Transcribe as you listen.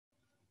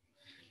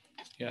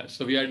Yeah,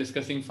 so we are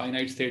discussing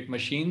finite state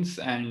machines,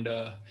 and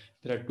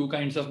there are two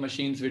kinds of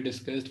machines we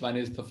discussed. One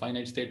is the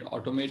finite state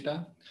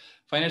automata.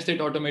 Finite state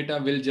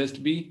automata will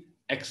just be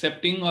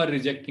accepting or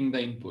rejecting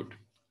the input.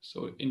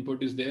 So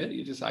input is there,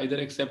 it is either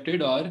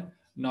accepted or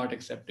not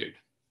accepted.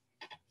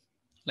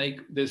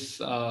 Like this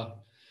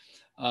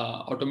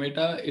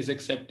automata is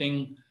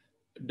accepting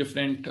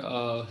different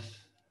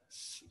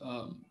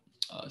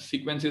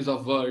sequences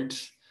of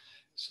words.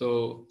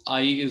 So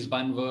I is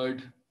one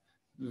word,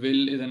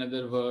 will is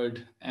another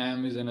word,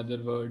 am is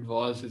another word,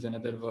 was is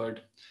another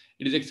word.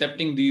 It is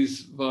accepting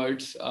these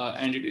words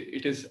and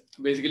it is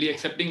basically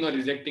accepting or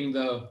rejecting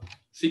the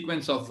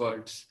sequence of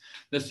words.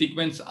 The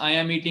sequence I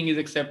am eating is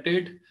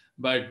accepted,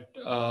 but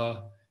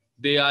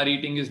they are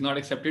eating is not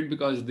accepted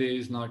because they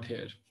is not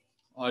here.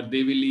 Or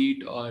they will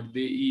eat or they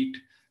eat.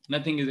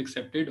 Nothing is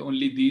accepted.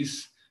 Only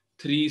these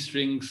three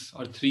strings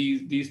or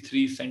these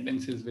three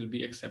sentences will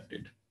be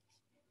accepted.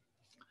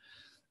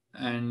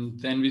 And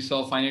then we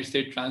saw finite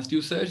state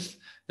transducers.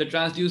 The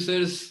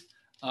transducers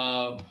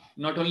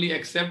not only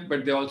accept,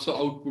 but they also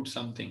output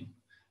something.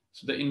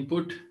 So the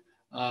input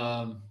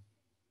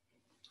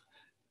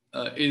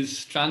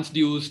is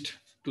transduced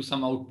to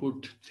some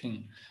output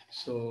thing.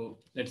 So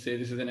let's say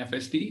this is an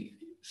FST.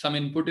 Some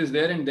input is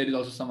there and there is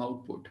also some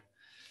output.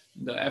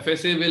 The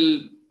FSA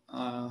will,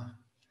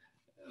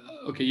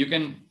 okay, you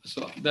can,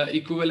 so the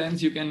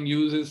equivalence you can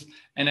use is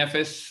an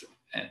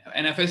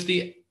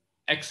FST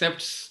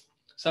accepts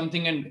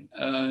something and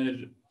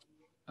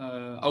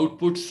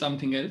outputs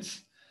something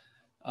else.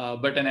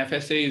 But an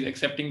FSA is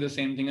accepting the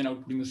same thing and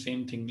outputting the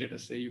same thing. Let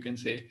us say, you can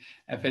say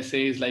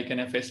FSA is like an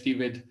FST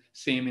with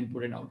same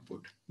input and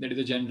output. That is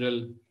a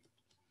general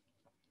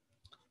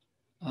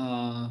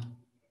so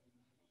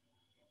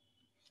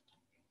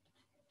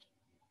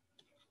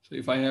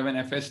if I have an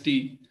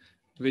FST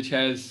which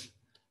has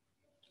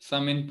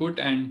some input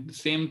and the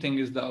same thing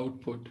is the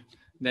output,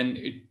 then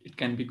it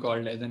can be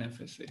called as an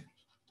FSA,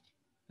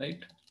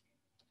 right?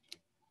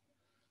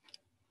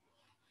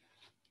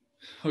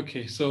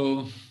 Okay,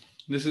 so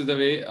this is the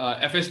way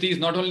FST is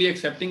not only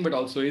accepting, but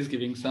also is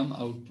giving some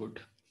output.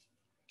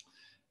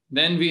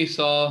 Then we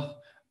saw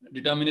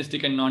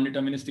deterministic and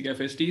non-deterministic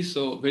FSTs.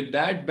 So with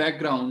that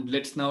background,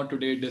 let's now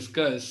today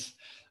discuss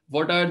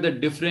what are the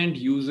different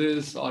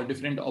uses or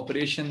different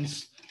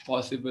operations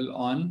possible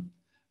on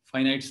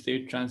finite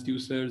state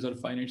transducers or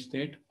finite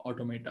state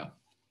automata.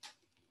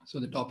 So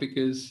the topic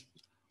is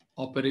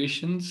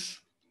operations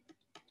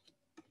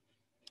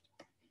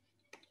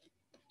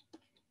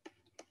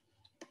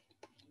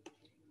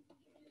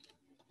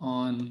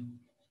on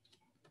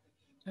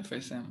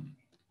FSM,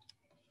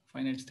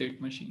 finite state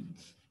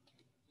machines.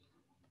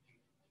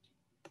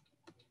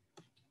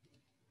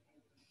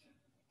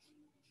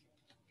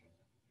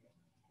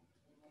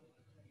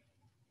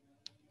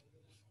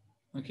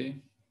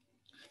 Okay,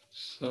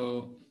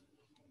 so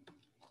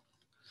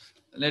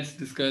let's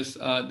discuss.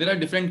 There are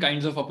different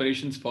kinds of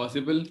operations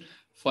possible.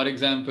 For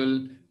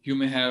example, you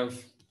may have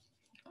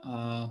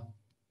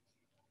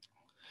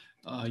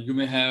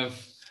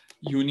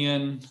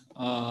union,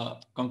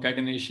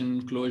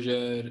 concatenation,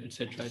 closure,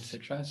 etc.,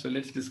 etc. So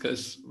let's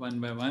discuss one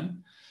by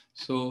one.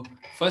 So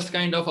first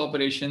kind of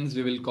operations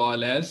we will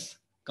call as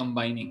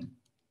combining.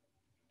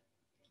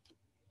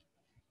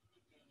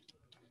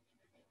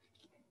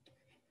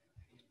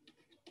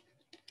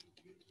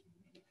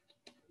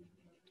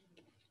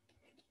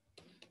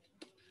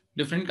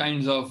 Different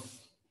kinds of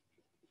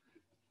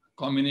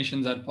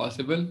combinations are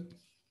possible.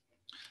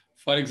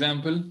 For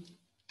example,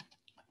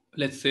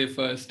 let's say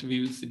first we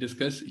will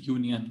discuss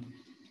union.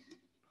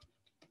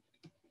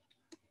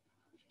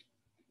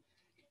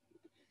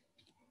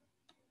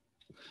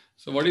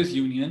 So what is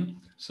union?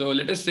 So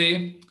let us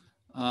say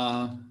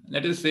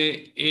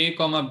A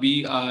comma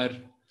B are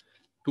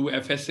two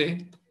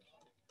FSA,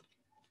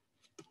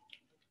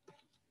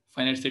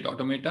 finite state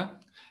automata,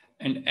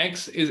 and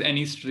X is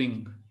any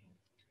string,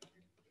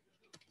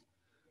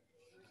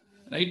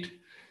 right?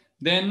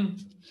 Then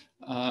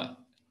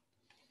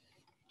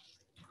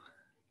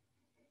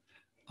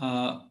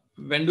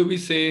when do we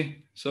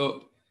say,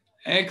 so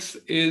X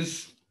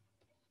is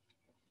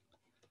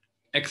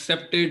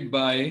accepted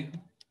by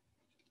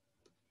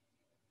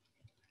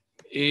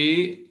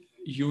A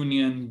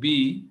union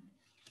B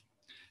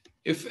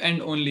if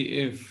and only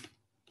if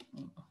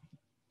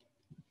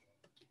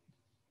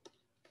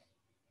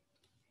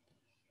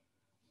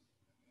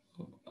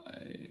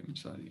I'm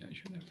sorry, I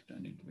should have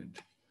done it with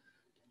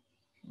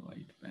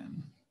white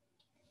pen.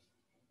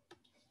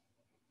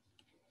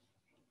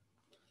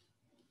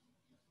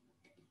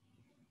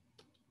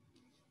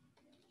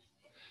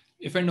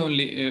 If and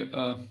only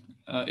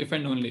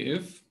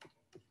if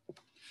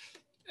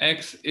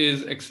X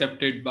is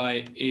accepted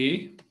by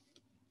A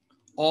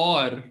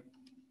or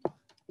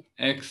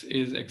X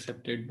is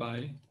accepted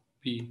by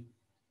B,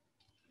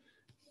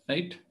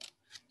 right?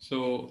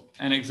 So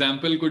an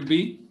example could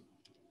be,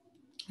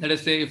 let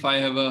us say if I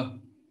have a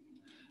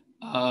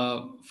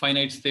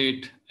finite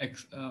state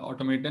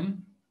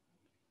automaton,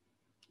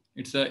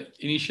 it's an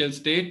initial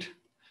state.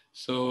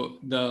 So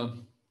the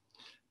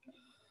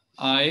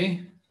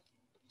I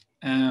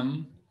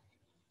am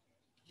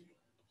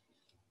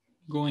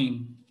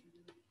going,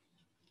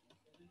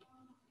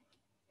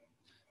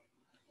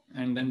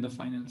 and then the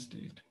final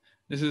state.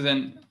 This is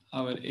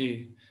our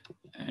A,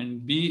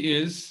 and B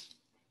is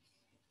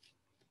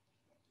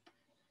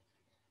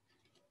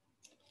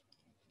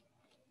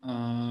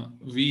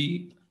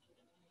we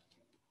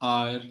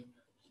are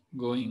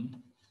going.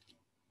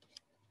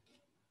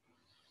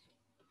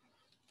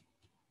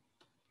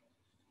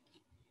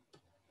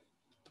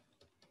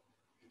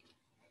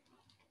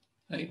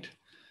 Right.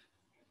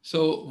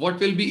 So what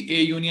will be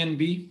A union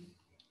B?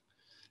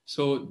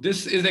 So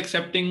this is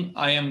accepting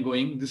I am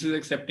going. This is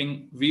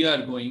accepting we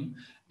are going.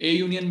 A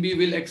union B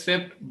will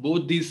accept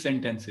both these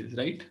sentences,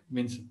 right?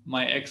 Means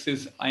my X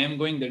is I am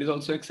going, that is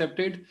also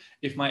accepted.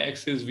 If my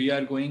X is we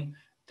are going,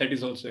 that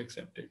is also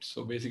accepted.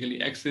 So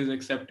basically X is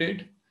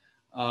accepted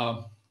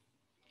by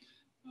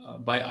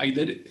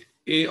either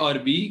A or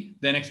B,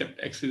 then X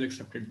is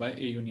accepted by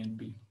A union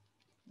B,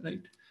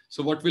 right?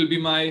 So what will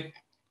be my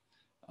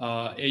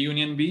A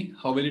union B?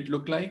 How will it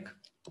look like?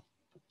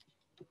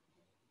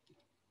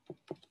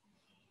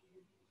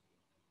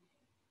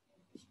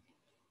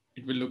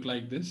 It will look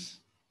like this.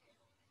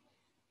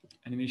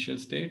 An initial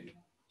state.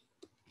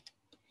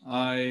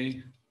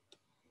 I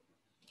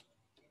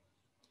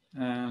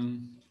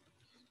am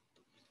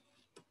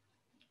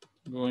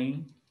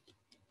going,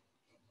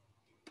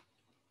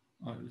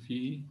 or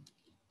we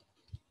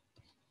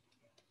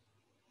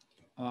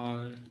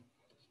are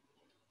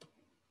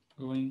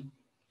going,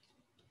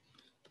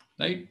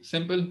 right?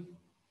 Simple.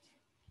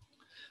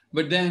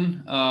 But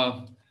then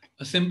a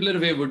simpler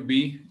way would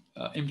be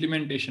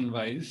implementation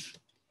wise.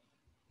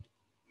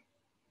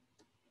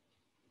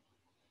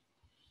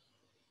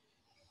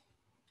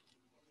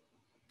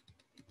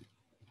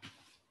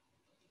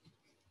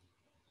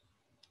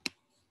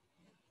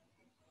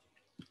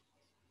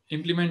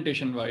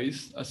 Implementation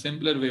wise, a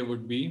simpler way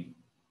would be,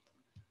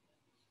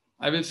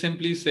 I will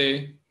simply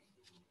say,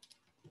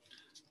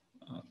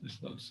 this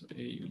is also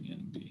A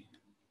union B.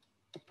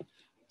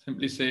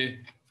 Simply say,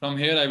 from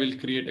here, I will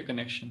create a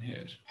connection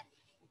here.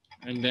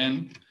 And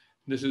then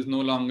this is no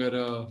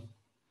longer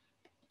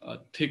a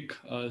thick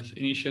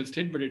initial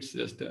state, but it's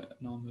just a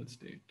normal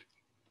state.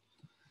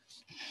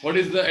 What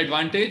is the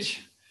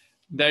advantage?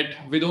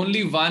 That with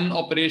only one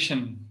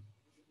operation,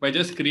 by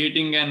just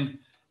creating an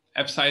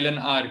epsilon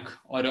arc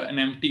or an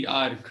empty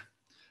arc,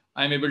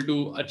 I'm able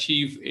to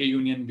achieve A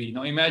union B.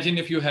 Now imagine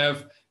if you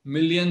have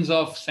millions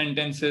of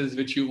sentences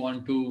which you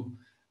want to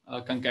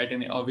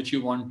concatenate, or which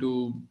you want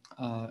to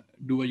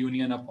do a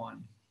union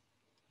upon,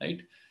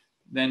 right?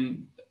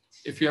 Then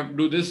if you have to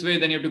do this way,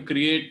 then you have to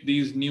create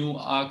these new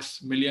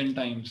arcs million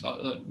times,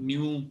 or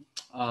new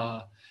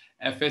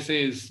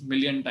FSAs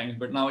million times.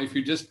 But now if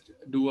you just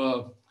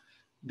do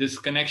this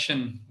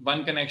connection,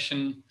 one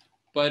connection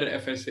per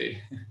FSA,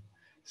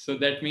 so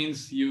that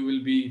means you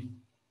will be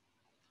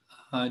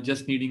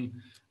just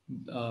needing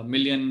a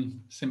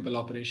million simple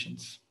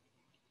operations.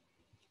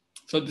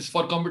 So this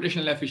for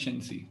computational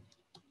efficiency.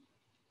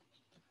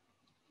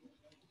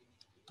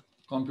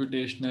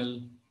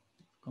 Computationally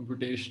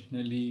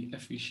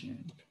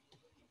efficient.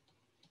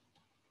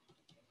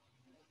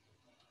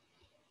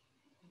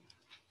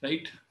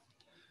 Right?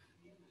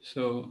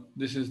 So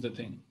this is the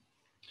thing.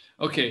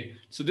 Okay,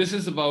 so this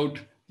is about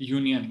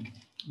union.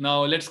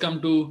 Now let's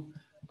come to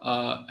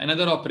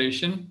another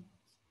operation.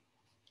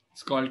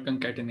 It's called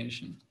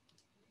concatenation.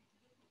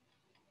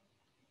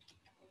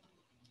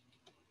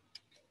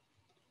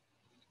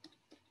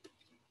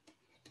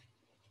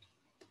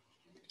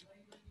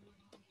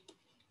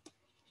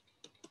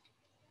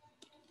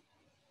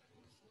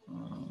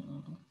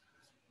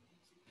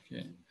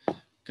 Okay,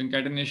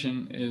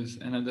 concatenation is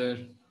another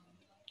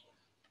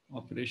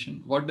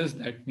operation. What does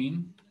that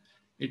mean?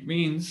 It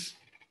means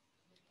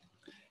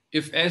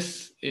if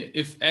X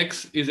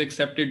is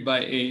accepted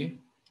by A,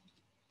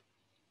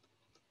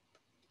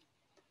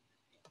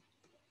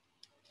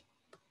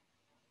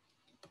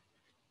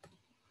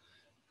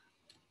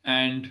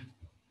 and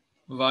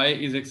Y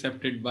is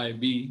accepted by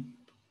B.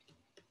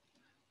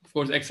 Of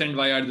course, X and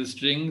Y are the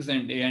strings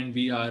and A and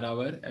B are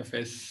our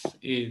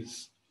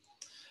FSAs.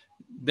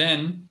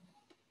 Then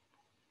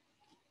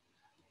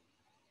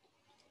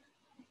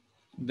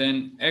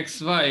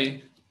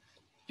XY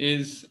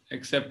is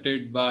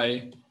accepted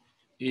by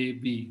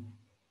AB.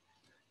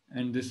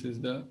 And this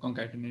is the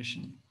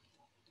concatenation.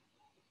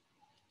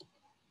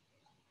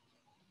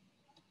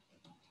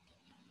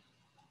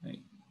 Right.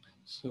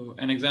 So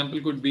an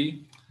example could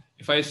be,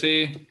 if I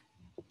say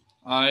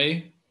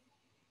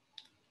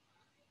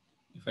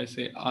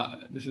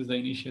this is the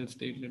initial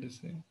state, let us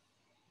say,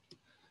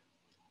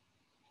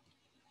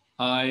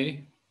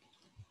 I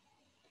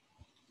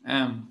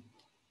am,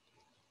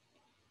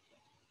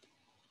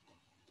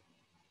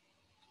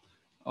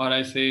 or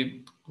I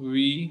say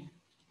we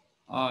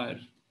are,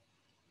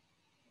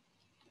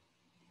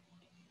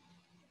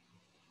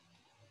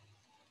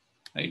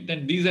 right?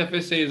 Then these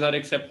FSAs are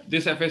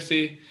this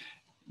FSA,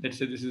 let's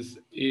say this is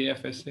A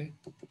FSA.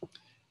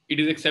 It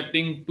is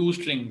accepting two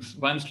strings.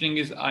 One string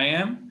is I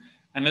am,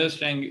 another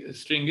string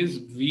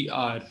is we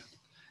are.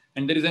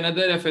 And there is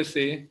another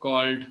FSA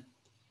called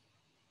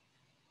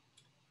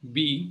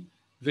B,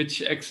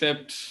 which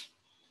accepts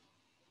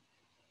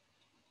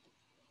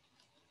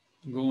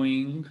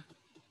going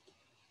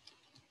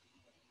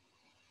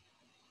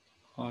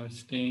or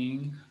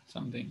staying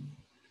something.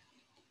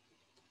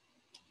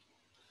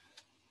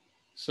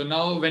 So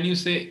now when you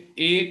say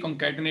A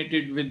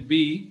concatenated with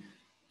B,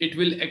 it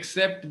will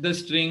accept the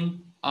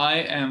string I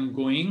am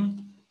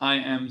going, I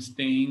am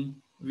staying,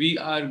 we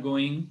are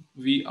going,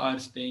 we are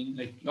staying,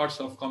 like lots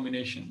of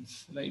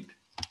combinations, right?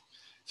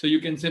 So you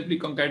can simply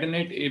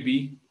concatenate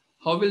AB.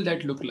 How will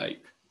that look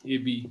like?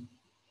 AB.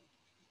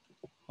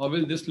 How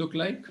will this look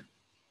like?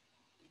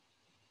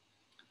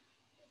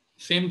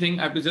 Same thing,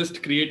 I have to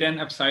just create an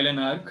epsilon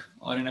arc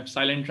or an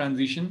epsilon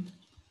transition.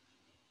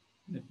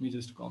 Let me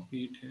just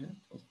copy it here.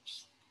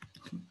 Oops.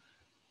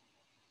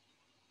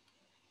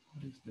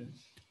 What is this?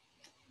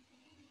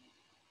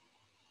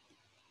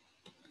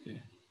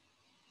 Okay.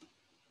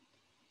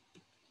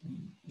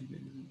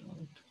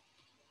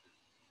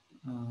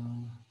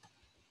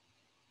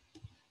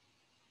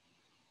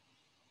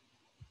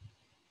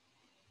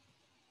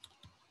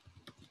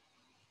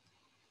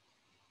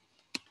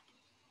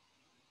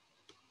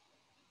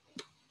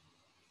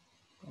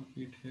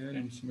 Copy it here,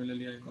 and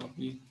similarly I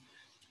copy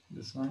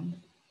this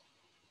one.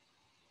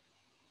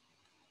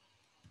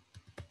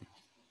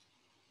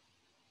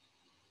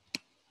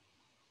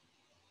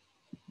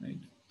 Right.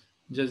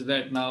 Just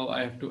that now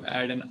I have to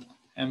add an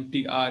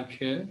empty arc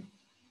here.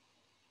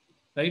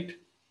 Right.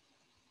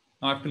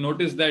 Now I have to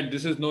notice that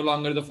this is no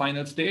longer the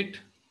final state.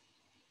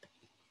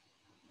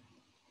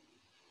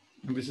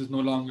 And this is no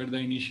longer the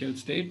initial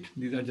state.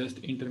 These are just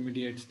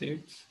intermediate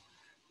states.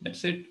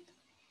 That's it.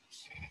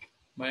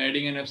 By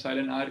adding an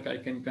epsilon arc, I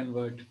can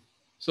convert.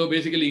 So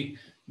basically,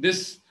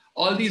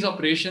 all these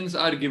operations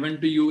are given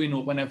to you in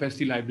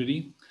OpenFST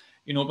library.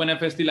 In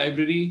OpenFST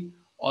library,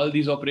 all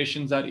these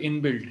operations are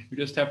inbuilt. You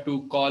just have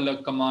to call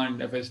a command,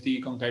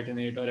 FST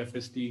concatenate or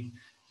FST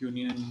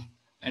union,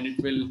 and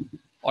it will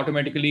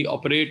automatically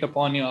operate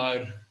upon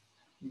your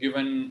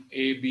given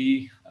A,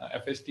 B,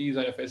 FSTs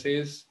or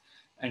FSAs,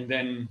 and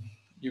then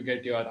you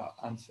get your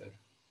answer.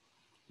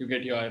 You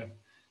get your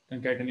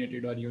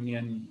concatenated or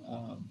union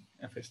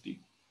FST.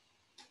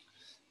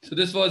 So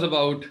this was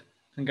about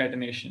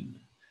concatenation.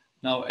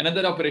 Now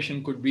another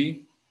operation could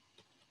be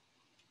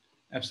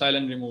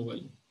epsilon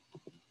removal.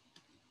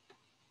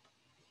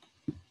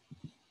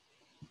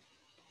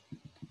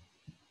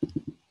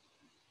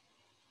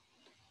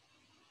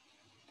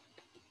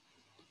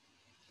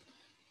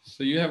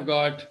 So you have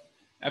got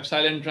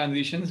epsilon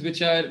transitions,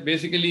 which are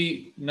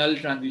basically null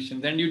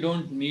transitions, and you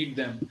don't need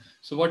them.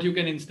 So what you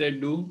can instead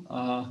do,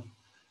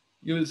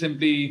 you will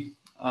simply,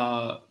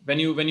 when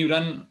you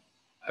run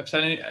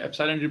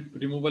epsilon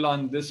removal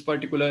on this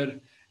particular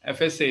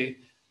FSA,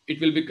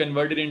 it will be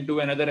converted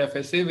into another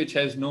FSA which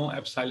has no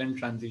epsilon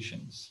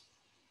transitions.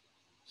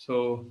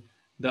 So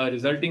the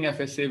resulting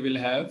FSA will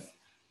have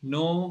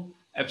no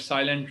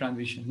epsilon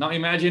transition. Now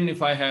imagine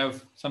if I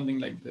have something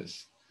like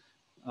this.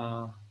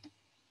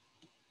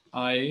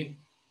 I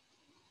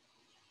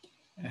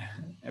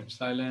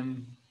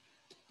epsilon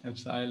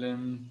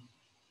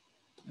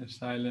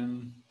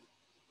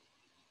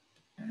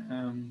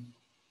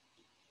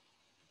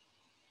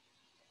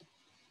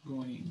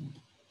going.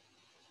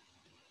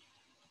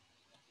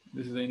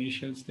 This is the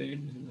initial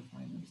state. This is the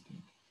final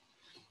state.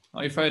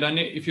 Now,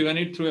 if you run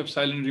it through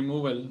epsilon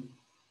removal,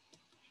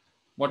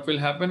 what will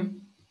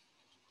happen?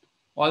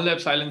 All the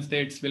epsilon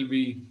states will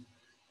be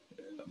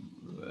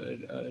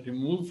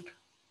removed.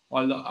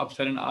 All the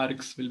epsilon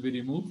arcs will be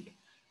removed,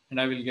 and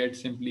I will get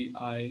simply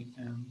I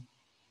am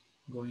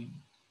going.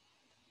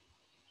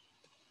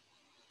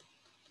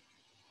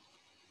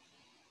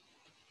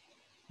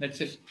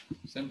 That's it.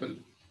 Simple.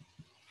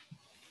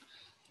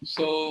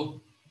 So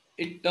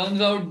it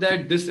turns out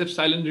that this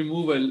epsilon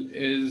removal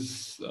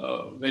is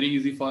very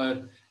easy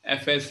for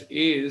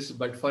FSAs,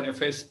 but for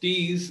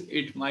FSTs,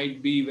 it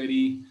might be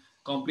very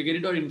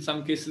complicated, or in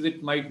some cases,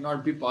 it might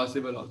not be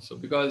possible also,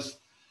 because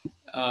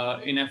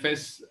in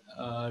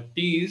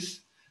FSTs,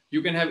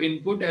 you can have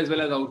input as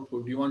well as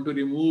output. You want to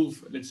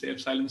remove, let's say,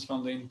 epsilons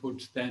from the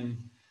inputs, then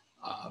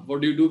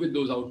what do you do with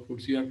those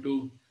outputs? You have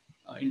to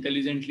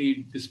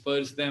intelligently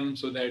disperse them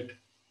so that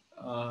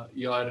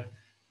your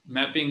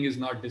mapping is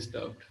not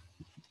disturbed.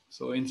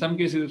 So in some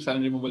cases,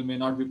 epsilon removal may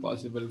not be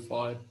possible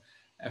for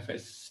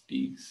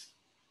FSTs.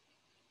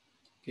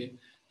 Okay,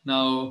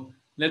 now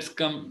let's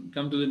come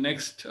to the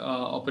next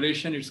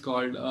operation. It's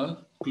called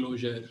a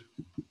closure.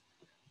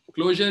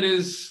 Closure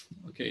is,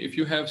 okay, if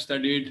you have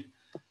studied,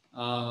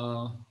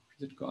 what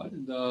is it called?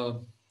 If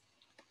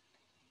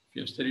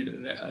you have studied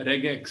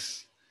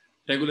regex,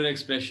 regular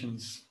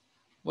expressions,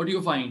 what do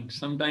you find?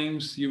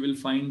 Sometimes you will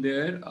find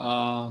there,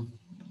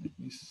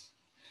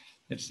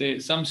 let's say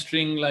some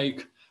string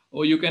like,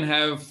 oh, you can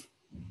have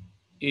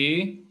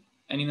A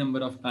any number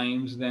of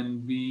times,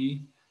 then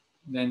B,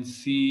 then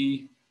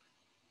C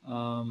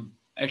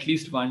at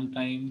least one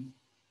time,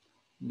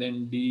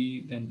 then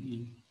D, then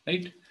E,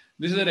 right?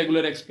 This is a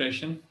regular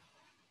expression.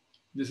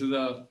 This is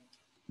a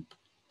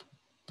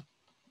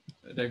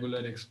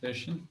regular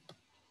expression,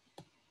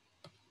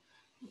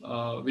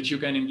 which you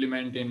can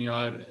implement in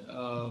your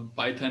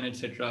Python,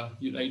 etc.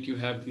 You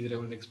have these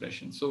regular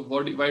expressions. So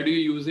why do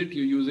you use it?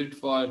 You use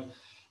it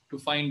to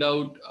find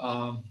out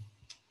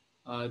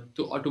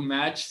to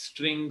match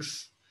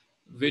strings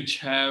which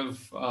have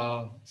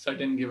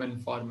certain given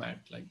format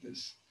like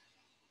this.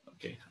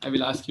 Okay, I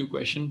will ask you a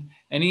question.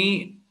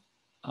 Any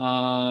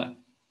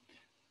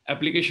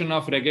application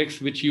of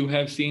regex which you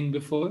have seen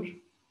before?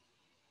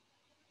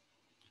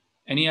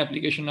 Any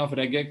application of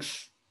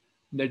regex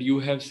that you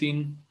have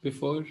seen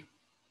before?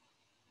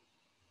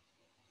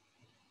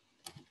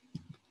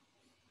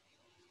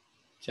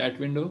 Chat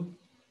window.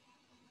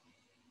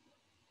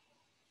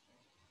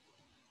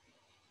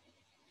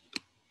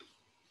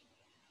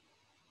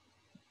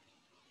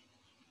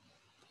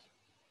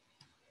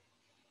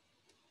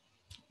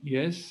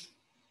 Yes.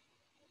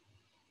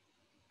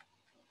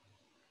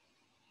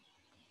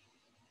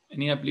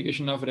 Any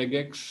application of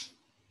regex?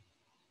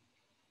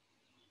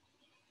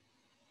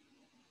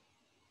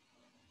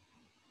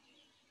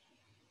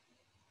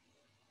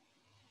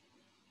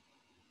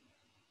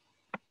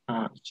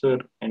 Sure,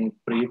 in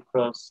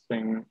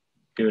pre-processing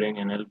during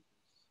NLP.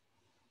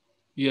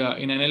 Yeah,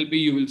 in NLP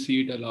you will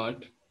see it a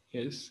lot.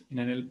 Yes, in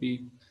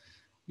NLP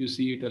you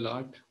see it a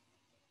lot.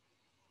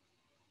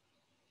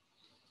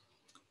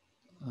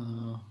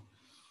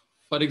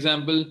 For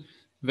example,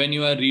 when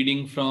you are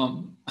reading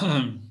from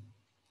a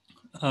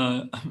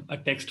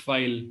text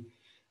file,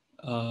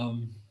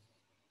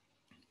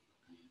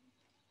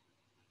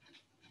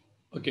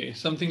 okay,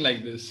 something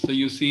like this. So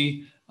you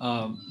see,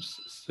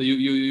 so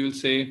you will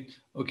say,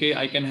 okay,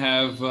 I can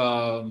have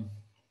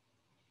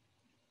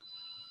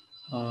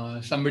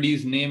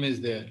somebody's name is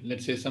there.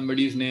 Let's say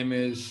somebody's name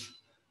is,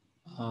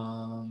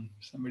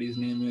 give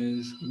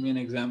me an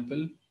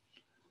example.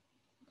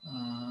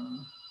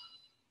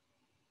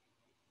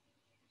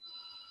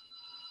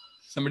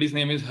 Somebody's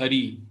name is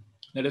Hari.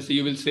 Let us say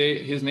you will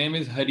say his name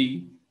is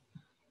Hari.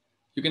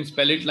 You can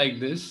spell it like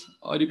this,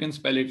 or you can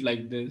spell it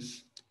like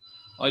this,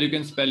 or you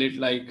can spell it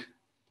like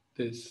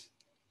this,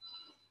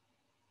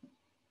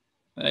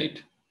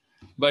 right?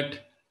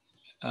 But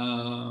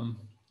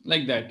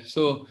like that.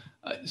 So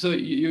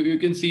you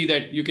can see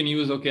that you can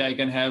use, okay, I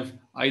can have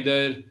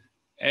either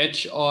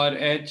H or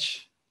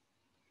H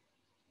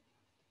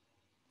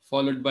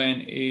followed by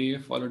an A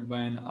followed by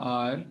an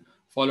R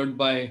followed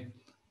by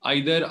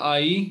either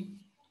I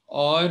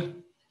or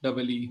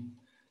double E,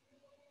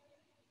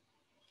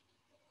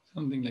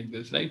 something like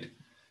this, right?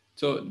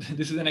 So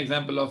this is an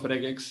example of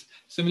regex.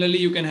 Similarly,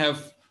 you can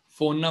have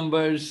phone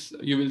numbers.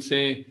 You will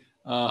say,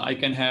 I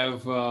can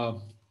have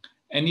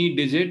any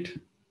digit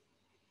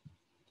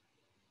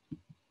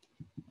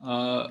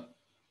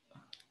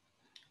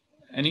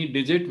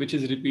which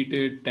is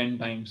repeated 10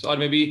 times, or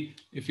maybe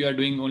if you are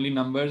doing only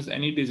numbers,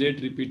 any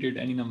digit repeated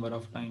any number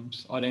of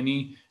times, or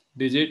any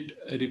digit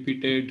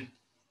repeated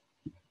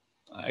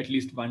at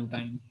least one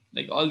time.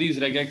 Like all these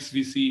regex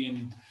we see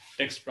in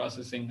text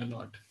processing a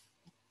lot.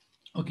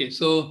 Okay,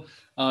 so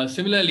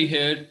similarly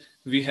here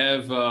we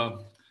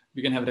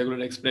can have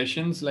regular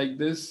expressions like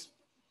this.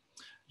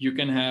 You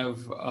can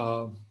have,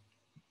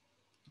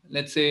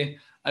 let's say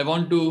I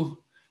want to,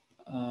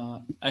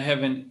 I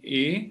have an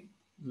A,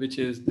 which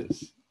is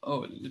this.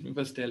 Oh, let me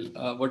first tell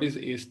what is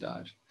A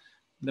star.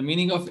 The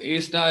meaning of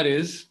A star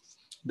is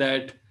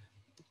that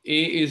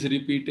A is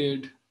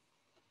repeated.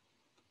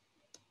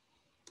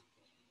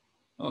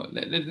 Oh,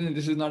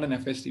 this is not an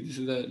FST. This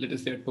is let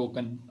us say a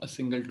token, a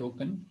single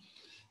token.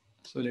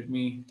 So let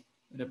me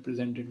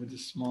represent it with a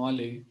small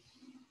a.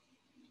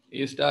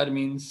 A star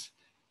means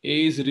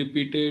A is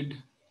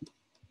repeated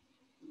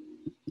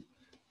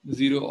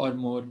 0 or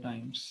more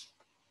times.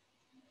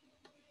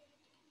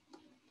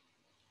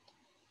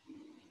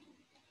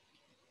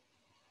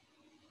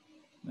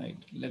 Right.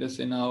 Let us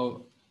say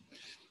now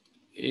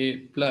A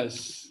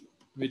plus,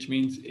 which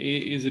means A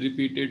is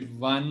repeated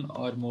 1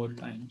 or more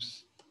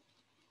times.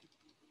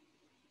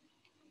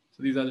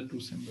 So these are the two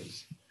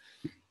symbols.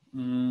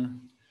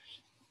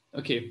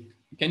 Okay.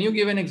 Can you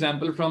give an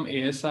example from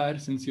ASR,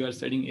 since you are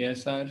studying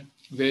ASR,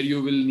 where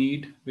you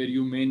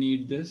may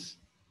need this?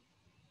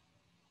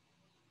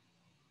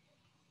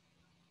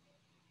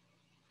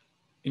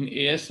 In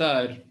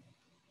ASR,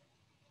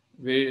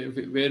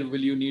 where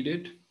will you need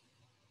it?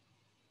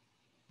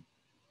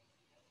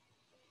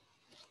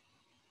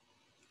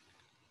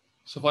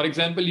 So for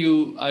example,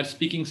 you are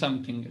speaking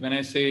something. When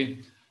I say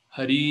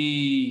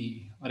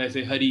Hari or I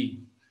say Hari,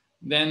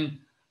 then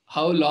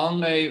how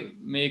long I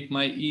make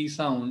my E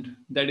sound,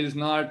 that is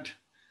not,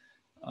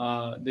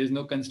 there's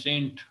no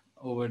constraint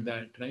over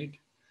that, right?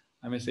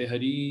 I may say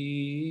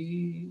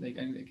Hari, like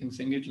I can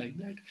sing it like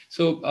that.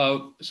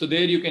 So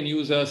there you can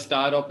use a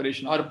star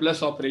operation or a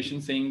plus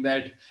operation, saying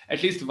that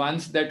at least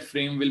once that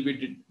frame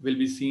will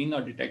be seen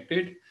or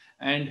detected,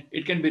 and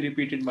it can be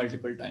repeated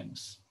multiple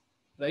times,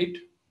 right?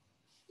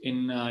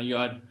 In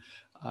your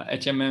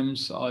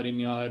HMMs, or in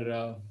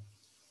your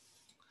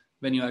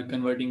when you are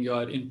converting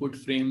your input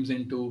frames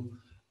into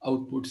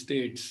output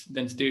states,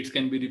 then states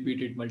can be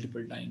repeated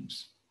multiple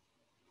times.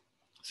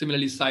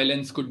 Similarly,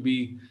 silence could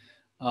be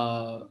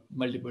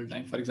multiple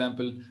times. For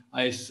example,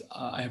 I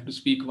have to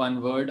speak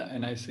one word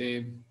and I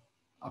say,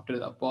 after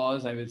the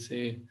pause, I will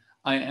say,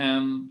 I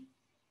am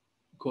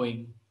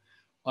going,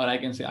 or I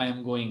can say, I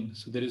am going.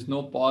 So there is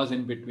no pause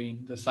in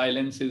between. The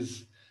silence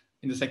is,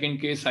 in the second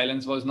case,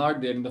 silence was not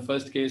there. In the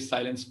first case,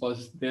 silence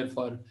was there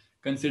for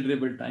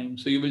considerable time.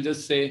 So you will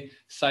just say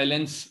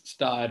silence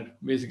star.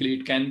 Basically,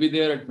 it can be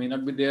there, it may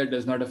not be there,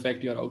 does not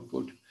affect your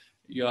output.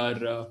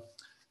 Your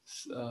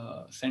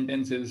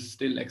sentence is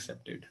still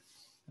accepted,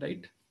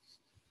 right?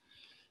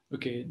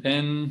 Okay,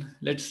 then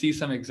let's see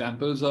some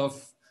examples of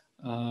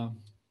uh,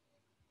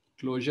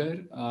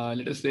 closure.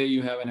 Let us say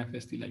you have an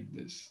FST like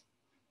this,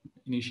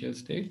 initial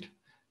state,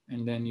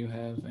 and then you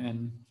have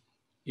an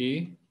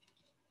A,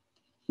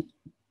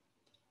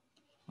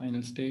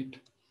 final state,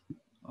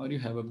 or you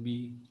have a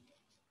B,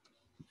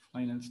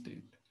 final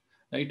state,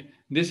 right?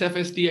 This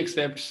FST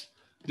accepts,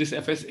 this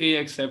FSA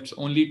accepts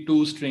only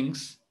two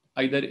strings,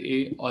 either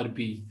A or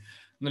B.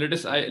 Now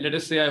let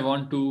us say I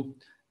want to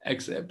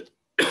accept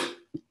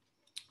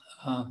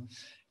uh,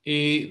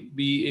 A,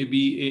 B, A,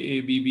 B,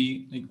 A, B,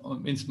 B,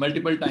 like, means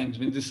multiple times.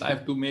 Means this I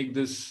have to make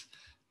this,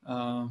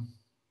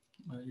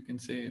 you can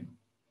say,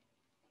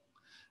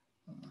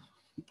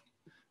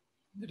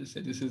 let us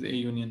say this is A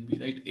union B,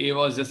 right? A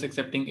was just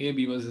accepting A,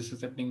 B was just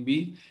accepting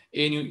B.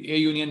 A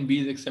union B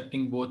is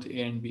accepting both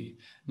A and B.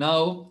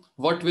 Now,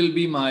 what will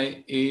be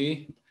my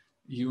A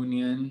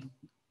union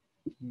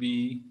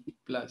B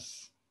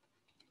plus?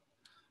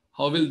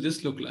 How will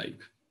this look like?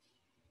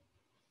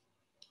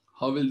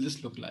 How will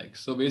this look like?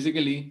 So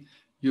basically,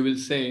 you will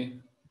say,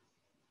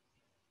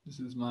 this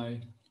is my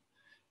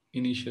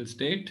initial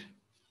state,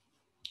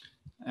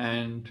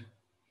 and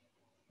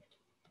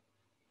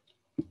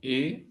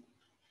A,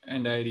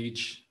 and I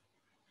reach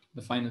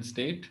the final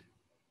state.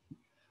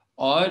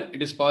 Or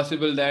it is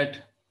possible that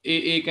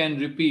AA can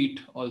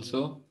repeat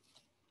also.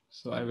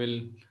 So I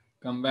will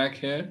come back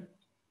here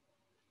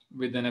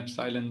with an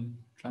epsilon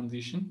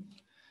transition.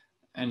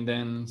 And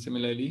then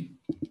similarly,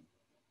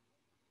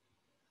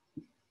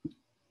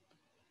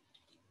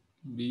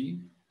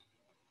 B,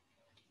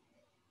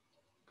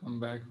 come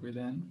back with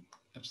an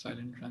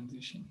epsilon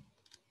transition,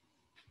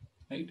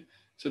 right?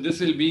 So this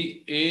will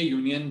be A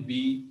union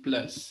B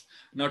plus.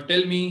 Now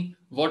tell me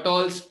what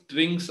all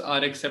strings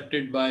are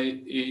accepted by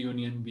A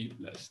union B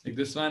plus. Like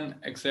this one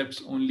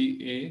accepts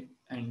only A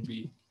and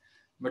B.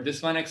 But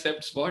this one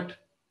accepts what?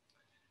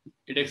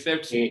 It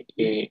accepts A.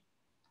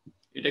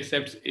 It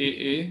accepts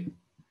AA,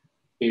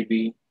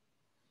 AB,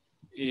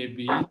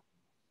 AB,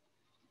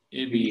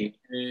 AB, B.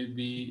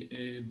 AB,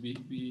 AB,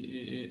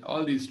 B, AA,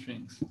 all these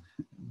strings.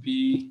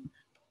 B,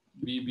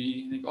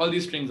 BB, like all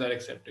these strings are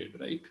accepted,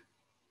 right?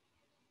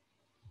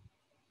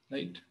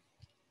 Right.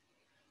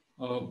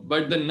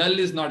 But the null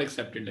is not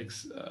accepted. Like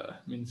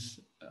means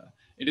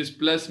it is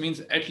plus, means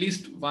at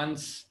least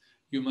once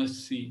you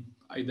must see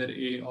either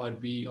A or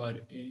B or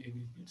A,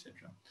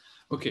 etc.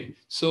 Okay,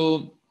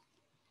 so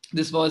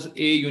this was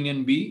A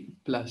union B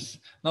plus.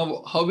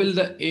 Now, how will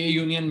the A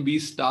union B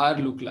star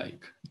look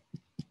like?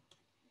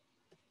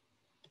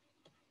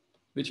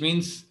 Which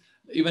means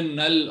even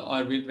null,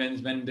 or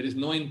when there is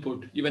no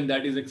input, even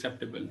that is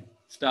acceptable.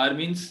 Star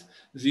means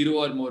 0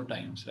 or more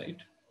times, right?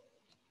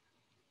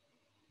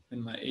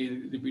 When my A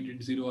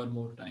repeated 0 or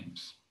more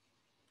times.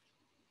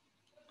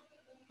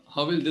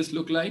 How will this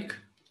look like?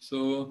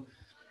 So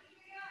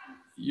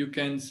you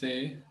can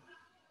say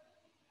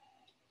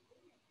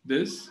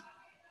this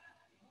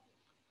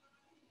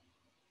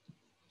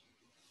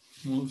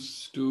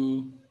moves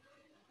to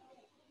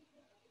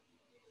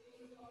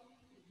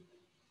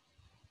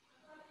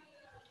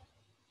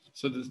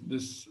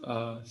this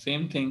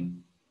same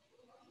thing.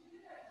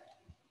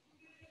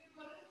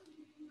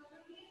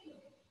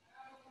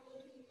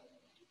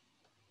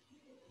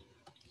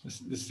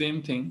 The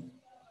same thing.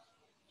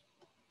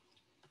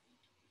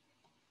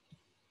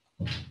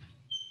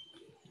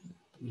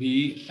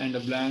 B and a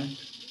blank.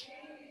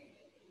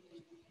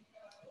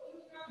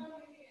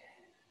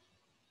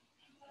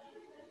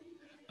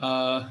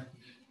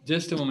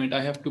 Just a moment.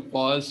 I have to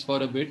pause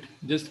for a bit.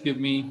 Just give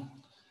me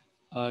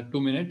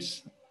 2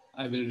 minutes.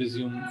 I will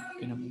resume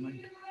in a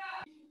moment.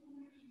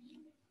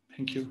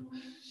 Thank you.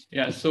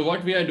 Yeah, so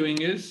what we are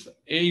doing is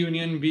A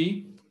union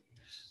B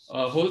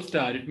whole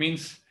star. It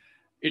means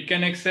it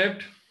can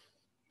accept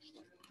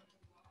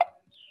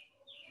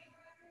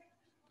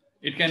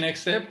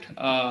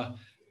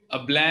a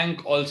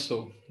blank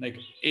also. Like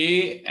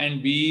A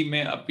and B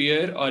may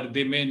appear or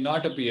they may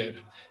not appear.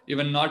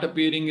 Even not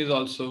appearing is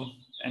also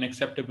an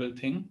acceptable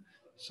thing.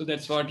 So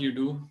that's what you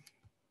do.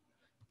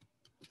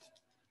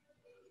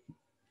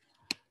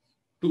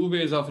 Two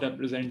ways of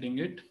representing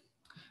it.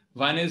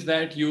 One is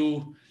that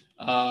you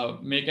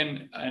make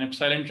an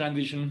epsilon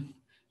transition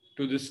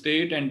to this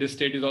state, and this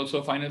state is also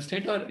a final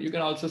state, or you can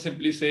also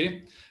simply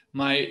say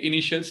my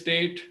initial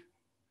state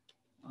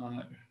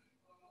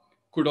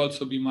could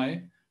also be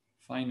my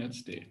final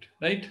state,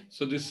 right?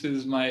 So this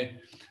is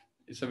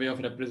it's a way of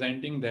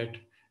representing that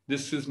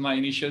this is my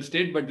initial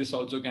state, but this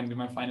also can be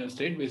my final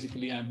state.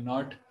 Basically, I'm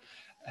not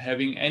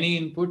having any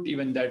input,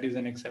 even that is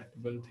an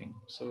acceptable thing.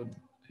 So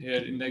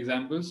here in the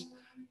examples,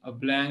 a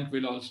blank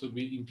will also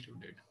be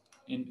included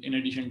in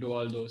addition to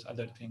all those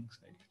other things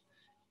like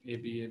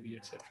AB,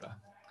 etc.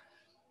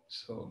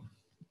 So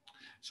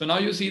now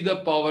you see the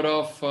power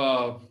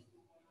of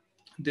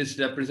this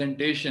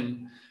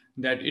representation,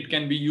 that it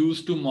can be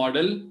used to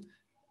model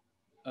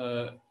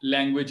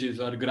languages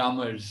or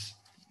grammars.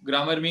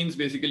 Grammar means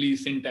basically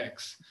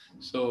syntax.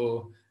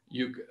 So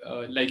you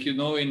like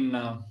in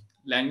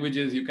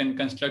languages you can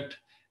construct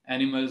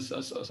animals,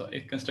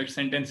 construct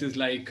sentences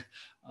like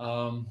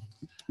um,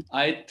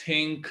 I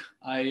think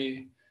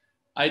I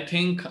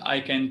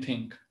can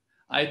think.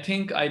 I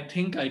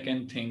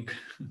can think.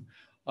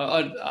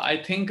 Or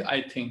I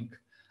think.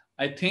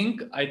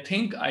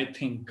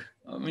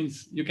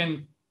 Means you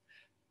can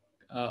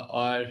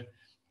or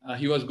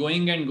he was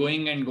going and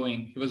going and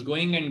going. He was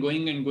going and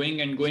going and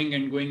going and going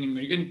and going and going.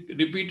 You can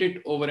repeat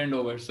it over and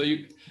over. So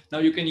now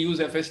you can use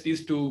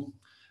FSTs to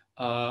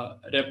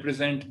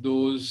represent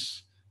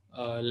those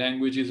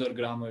languages or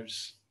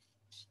grammars,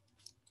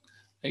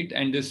 right?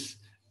 And this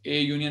A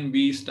union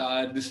B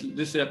star,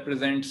 this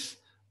represents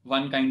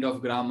one kind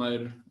of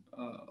grammar,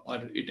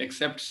 or it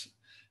accepts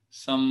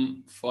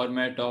some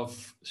format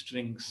of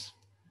strings.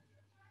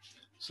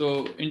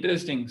 So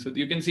interesting. So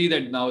you can see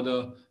that now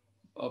the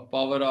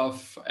power of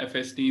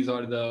FSTs,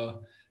 or the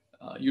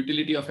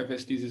utility of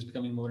FSTs, is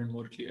becoming more and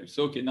more clear.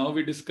 So okay, now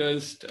we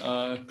discussed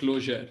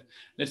closure.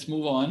 Let's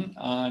move on.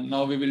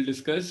 Now we will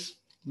discuss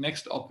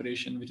next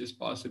operation which is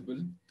possible.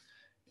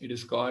 It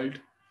is called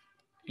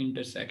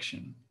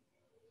intersection.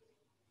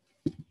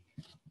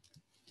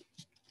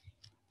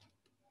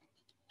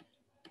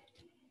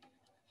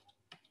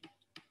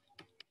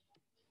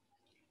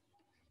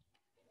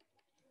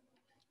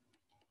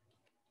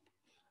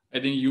 I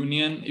think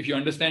union, if you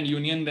understand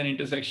union, then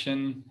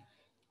intersection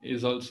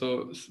is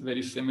also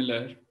very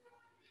similar,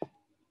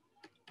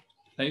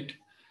 right?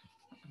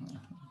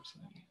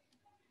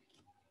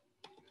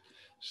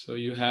 So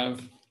you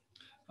have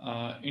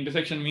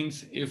intersection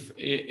means if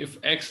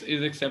X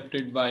is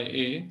accepted by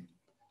A,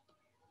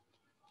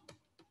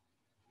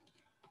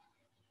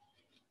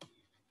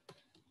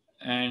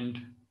 and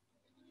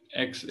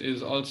X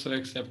is also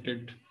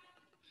accepted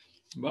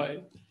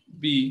by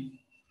B,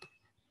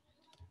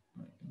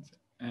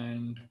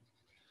 and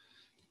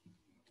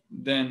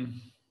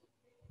then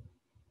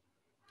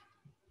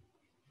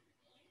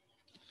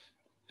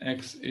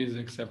X is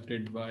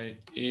accepted by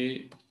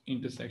A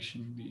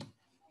intersection B.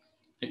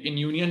 In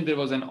union, there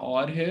was an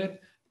OR here,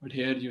 but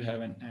here you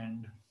have an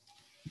AND,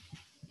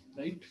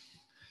 right?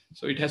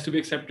 So it has to be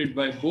accepted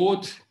by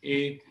both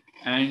A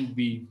and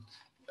B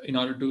in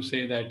order to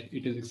say that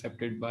it is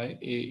accepted by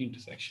A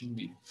intersection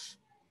B.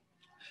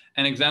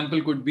 An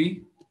example could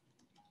be,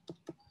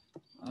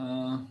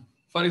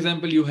 for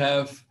example, you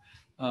have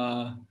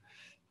what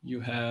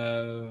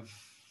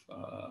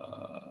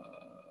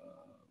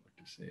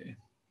to say?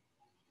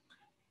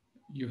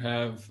 You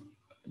have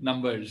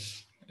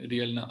numbers,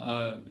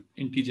 real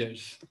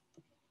integers.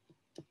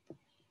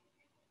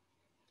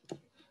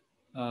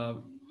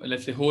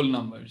 Let's say whole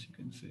numbers. You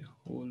can say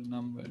whole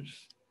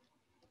numbers,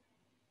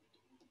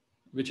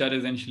 which are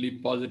essentially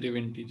positive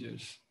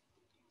integers,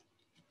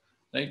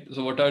 right?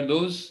 So what are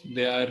those?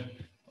 They are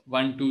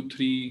 1, 2,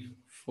 3,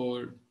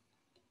 4.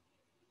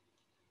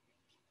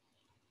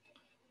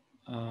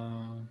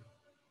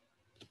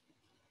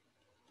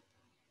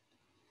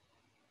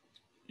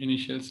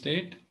 Initial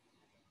state,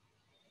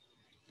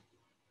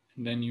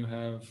 and then you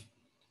have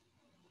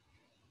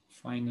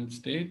final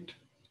state,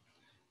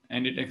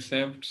 and it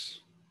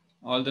accepts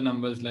all the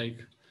numbers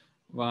like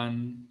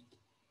 1,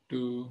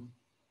 2,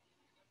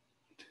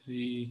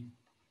 3,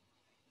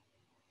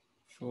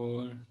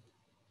 4,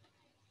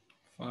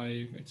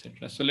 5,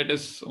 etc. So let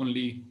us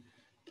only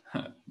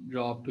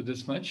draw up to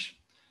this much.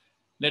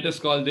 Let us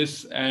call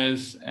this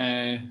as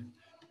a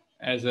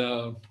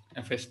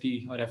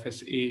FST or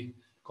FSA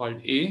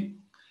called A.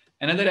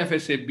 Another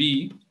FSA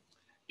B,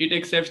 it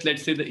accepts,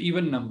 let's say, the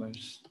even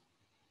numbers.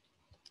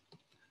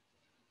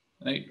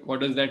 Right? What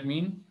does that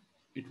mean?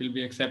 It will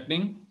be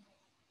accepting.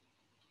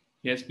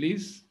 Yes,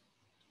 please.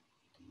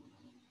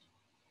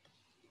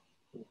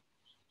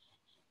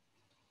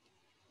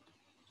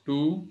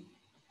 2,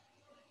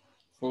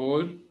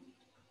 4,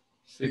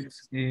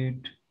 6,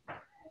 8.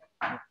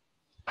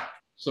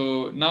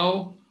 So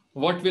now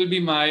what will be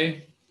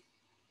my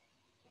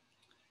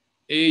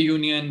A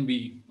union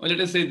B? Or let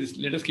us say this,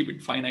 let us keep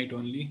it finite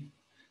only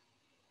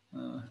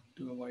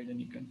to avoid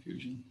any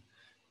confusion.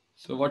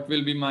 So what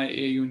will be my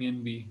A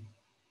union B?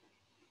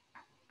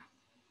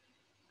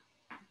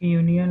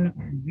 Union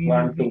B will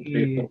 1, 2, be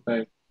 3, A. 4,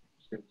 5,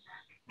 6.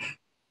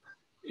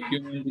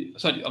 Union B.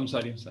 Sorry, I'm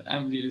sorry.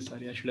 I'm really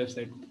sorry. I should have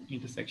said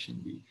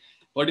intersection B.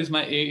 What is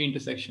my A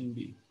intersection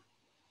B?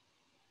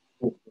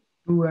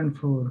 2 and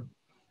 4.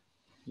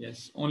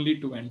 Yes, only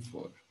 2 and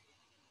 4.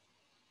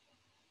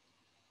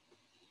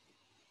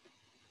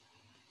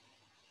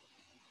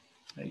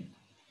 Right.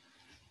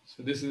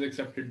 So this is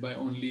accepted by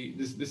only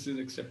this. This is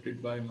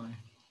accepted by my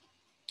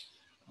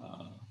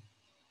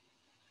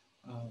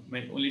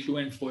only 2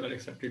 and 4 are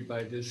accepted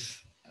by this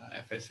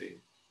FSA.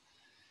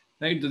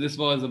 Right. So this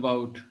was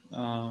about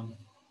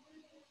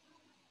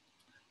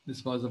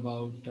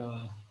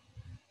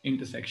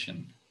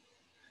intersection.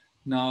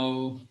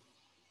 Now,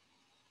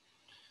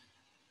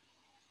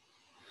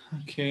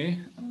 okay.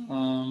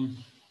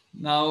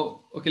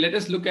 Now, okay, let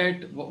us look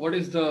at what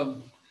is the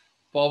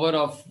power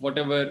of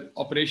whatever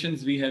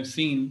operations we have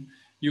seen.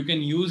 You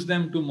can use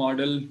them to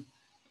model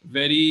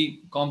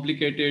very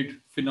complicated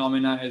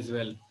phenomena as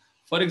well.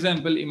 For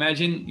example,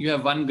 imagine you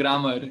have one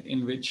grammar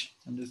in which,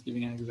 I'm just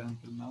giving an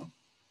example now.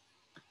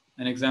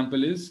 An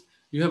example is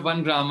you have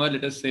one grammar,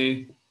 let us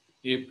say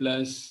A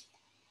plus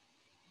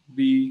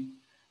B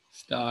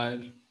star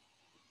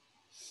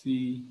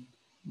C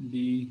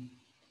D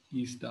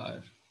E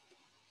star.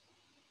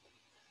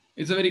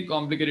 It's a very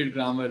complicated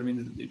grammar,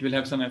 means it will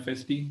have some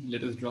FST.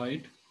 Let us draw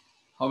it.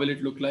 How will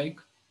it look like?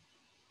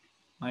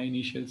 My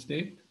initial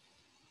state.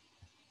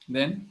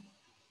 Then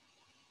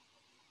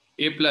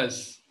A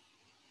plus.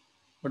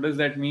 What does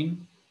that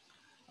mean?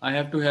 I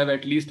have to have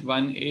at least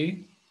one A,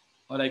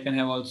 or I can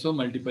have also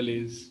multiple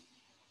A's.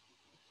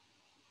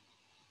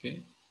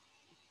 Okay.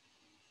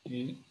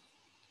 A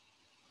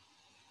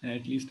and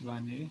at least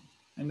one A.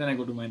 And then I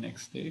go to my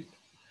next state.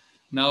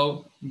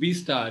 Now B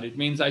star, it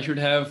means I should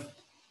have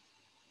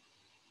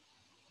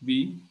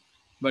B,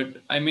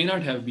 but I may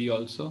not have B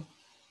also.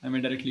 I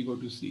may directly go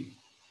to C.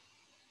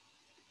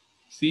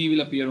 C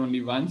will appear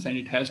only once, and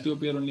it has to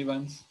appear only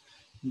once.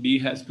 D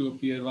has to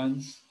appear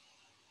once.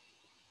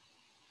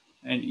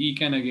 And E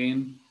can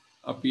again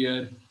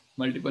appear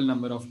multiple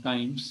number of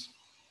times.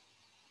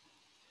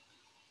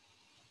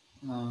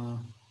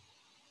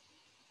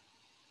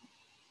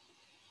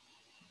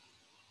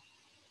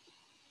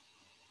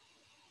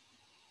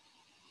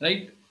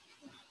 Right?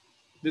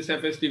 This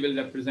FST will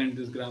represent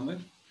this grammar.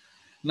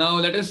 Now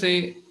let us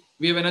say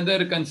we have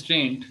another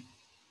constraint.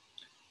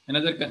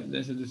 Another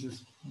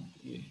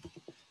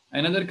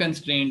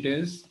constraint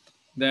is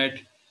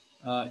that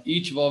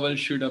each vowel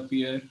should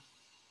appear.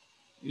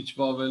 Each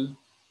vowel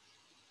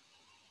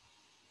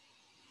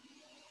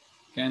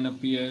can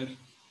appear,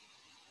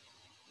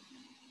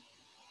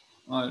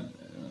 or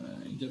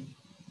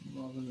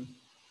vowel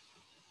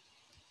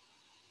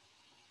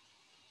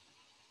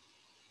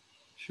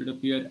should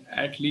appear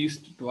at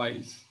least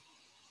twice.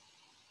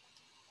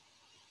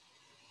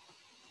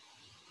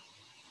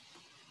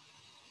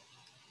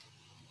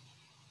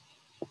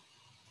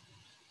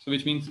 So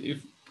which means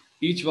if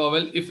each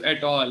vowel, if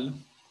at all,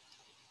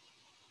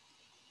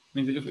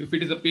 means if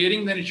it is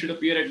appearing, then it should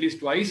appear at least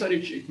twice, or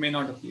it may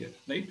not appear,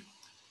 right?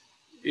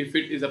 If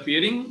it is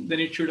appearing, then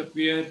it should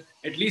appear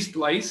at least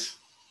twice,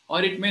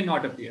 or it may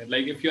not appear.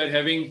 Like if you are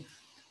having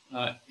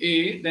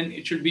A, then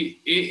it should be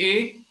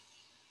AA,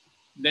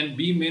 then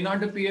B may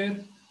not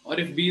appear, or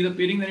if B is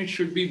appearing, then it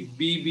should be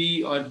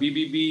BB or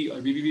BBB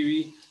or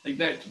BBBB, like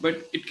that.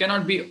 But it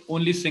cannot be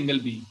only single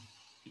B.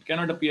 It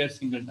cannot appear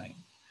single time.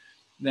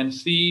 Then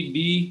C,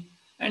 D,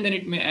 and then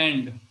it may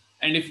end.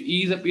 And if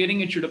E is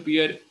appearing, it should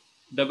appear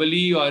double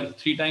E or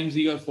 3 times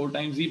E or 4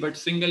 times E, but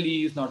single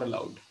E is not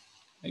allowed,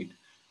 right?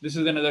 This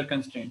is another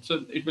constraint.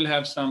 So it will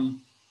have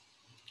some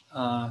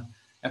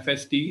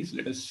FSTs.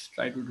 Let us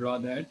try to draw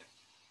that.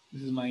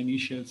 This is my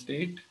initial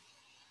state.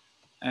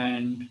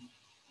 And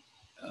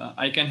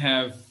I can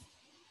have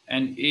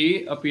an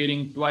A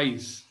appearing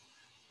twice.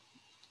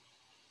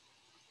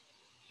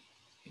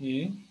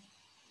 A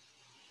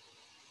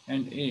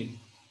and A.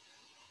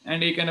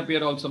 And A can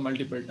appear also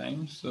multiple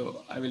times.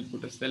 So I will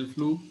put a self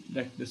loop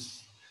that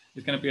this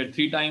can appear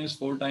 3 times,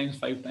 4 times,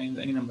 5 times,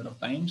 any number of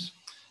times.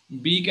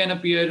 B can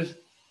appear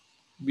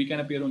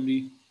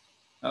only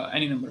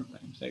any number of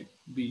times, right?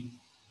 B.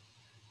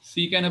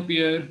 C can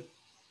appear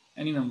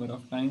any number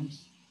of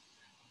times.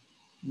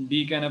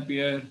 D can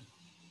appear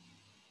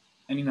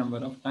any number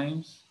of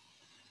times.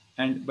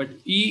 But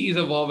E is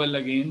a vowel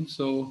again,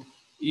 so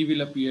E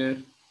will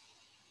appear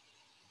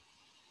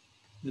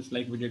just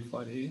like we did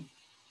for A,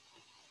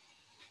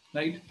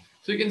 right?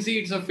 So you can see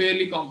it's a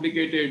fairly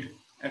complicated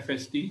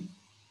FST.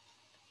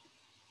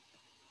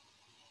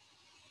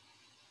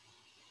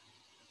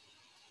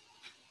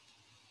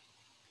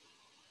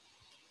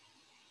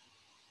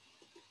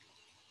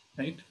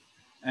 Right?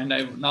 And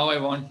now I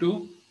want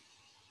to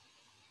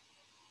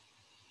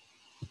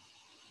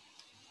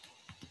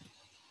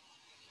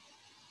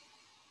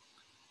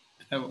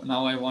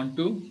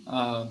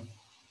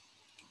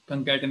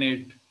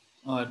concatenate,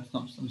 or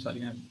no, I'm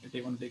sorry, I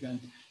want to take an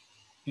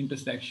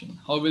intersection.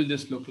 How will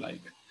this look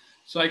like?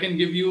 So I can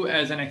give you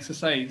as an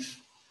exercise.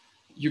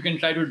 You can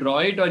try to draw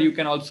it, or you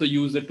can also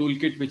use the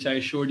toolkit which I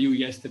showed you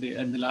yesterday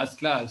in the last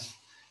class.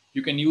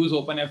 You can use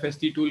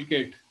OpenFST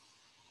toolkit.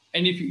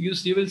 And if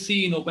you will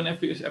see in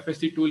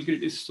OpenFST toolkit,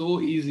 it is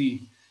so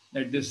easy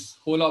that this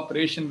whole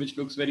operation, which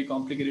looks very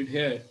complicated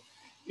here,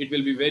 it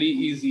will be very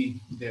easy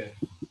there.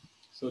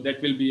 So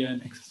that will be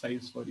an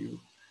exercise for you.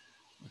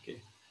 Okay,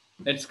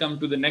 let's come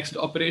to the next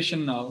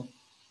operation now.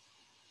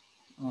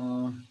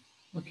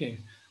 Okay,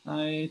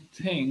 I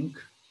think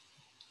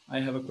I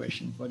have a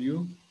question for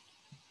you.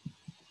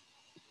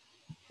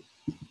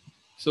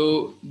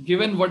 So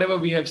given whatever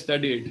we have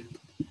studied,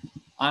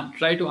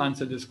 try to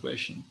answer this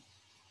question.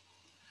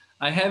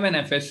 I have an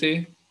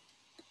FSA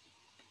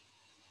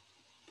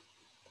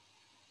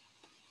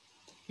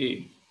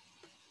A,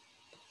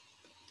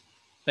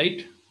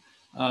 right?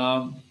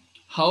 Um,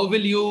 how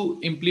will you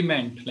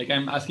implement? Like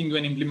I'm asking you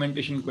an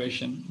implementation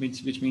question,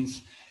 which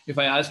means if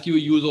I ask you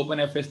use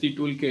OpenFST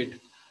toolkit,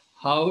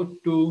 how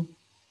to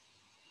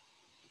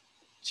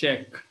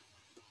check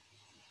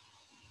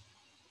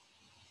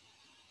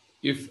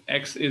if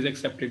X is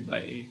accepted by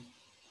A?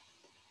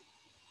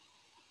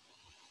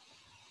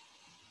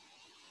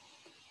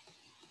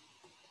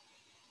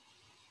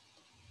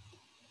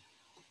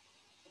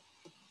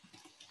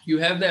 You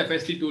have the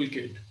FST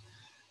toolkit.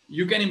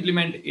 You can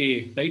implement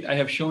A, right? I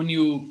have shown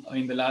you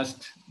in the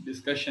last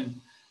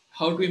discussion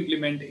how to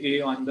implement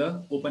A on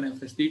the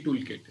OpenFST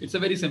toolkit. It's a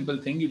very simple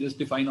thing. You just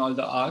define all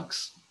the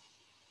arcs,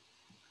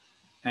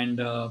 and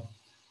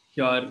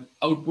your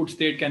output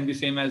state can be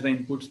same as the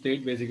input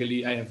state.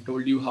 Basically, I have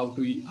told you how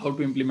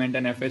to implement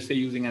an FSA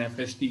using an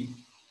FST,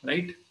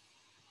 right?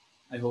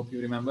 I hope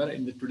you remember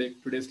in the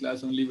today's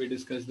class only we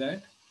discussed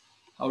that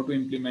how to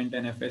implement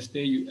an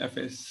FSA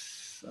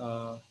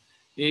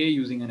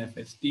using an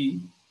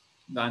FST.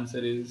 The answer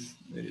is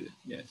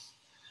yes.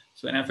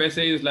 So an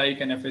FSA is like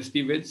an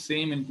FST with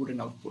same input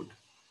and output.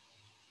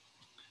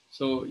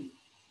 So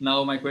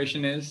now my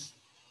question is,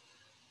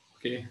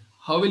 okay,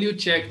 how will you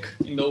check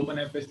in the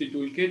OpenFST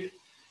toolkit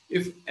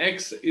if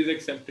X is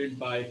accepted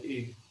by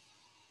A?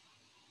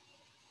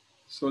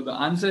 So the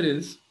answer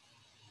is,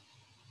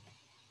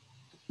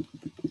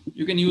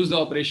 you can use the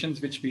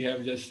operations which we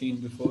have just seen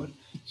before.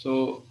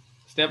 So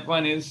step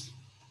one is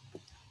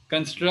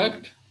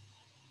construct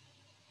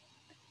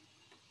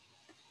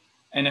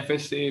an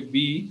FSA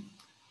B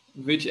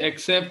which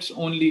accepts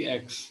only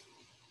X.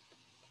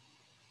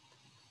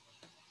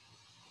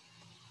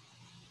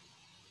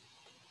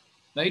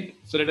 Right?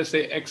 So let us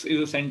say X is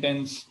a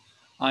sentence,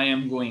 I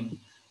am going.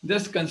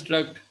 Just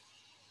construct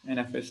an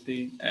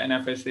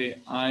FSA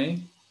I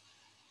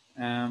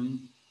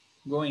am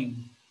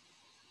going.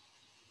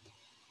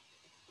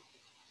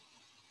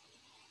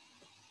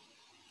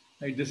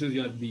 Right? This is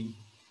your B.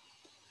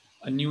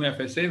 A new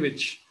FSA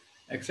which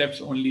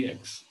accepts only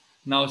X.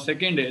 Now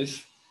second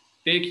is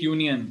take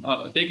union,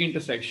 take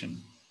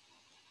intersection.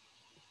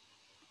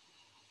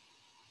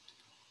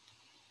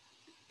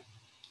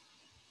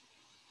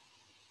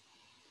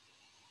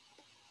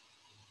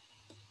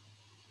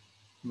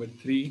 Number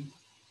three.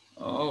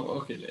 Oh,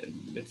 okay.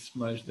 Let's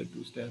merge the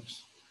two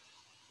steps.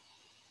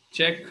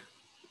 Check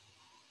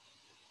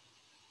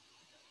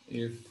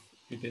if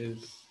it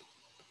is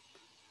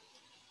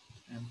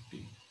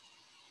empty.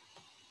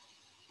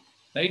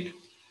 Right?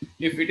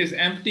 If it is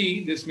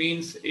empty, this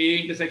means A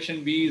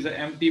intersection B is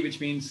empty, which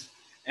means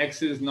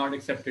X is not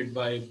accepted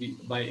by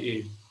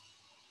A.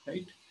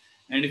 Right?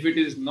 And if it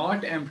is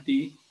not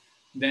empty,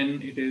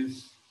 then it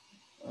is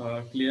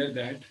clear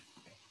that,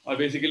 or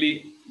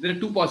basically there are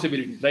two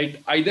possibilities,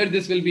 right? Either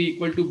this will be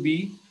equal to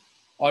B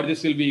or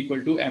this will be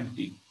equal to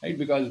empty, right?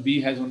 Because B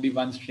has only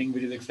one string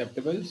which is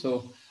acceptable.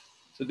 So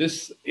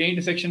this A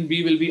intersection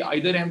B will be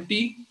either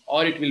empty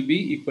or it will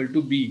be equal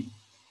to B.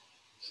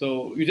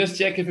 So you just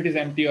check if it is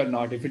empty or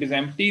not. If it is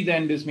empty,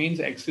 then this means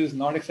X is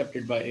not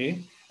accepted by A.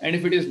 And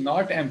if it is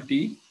not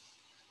empty,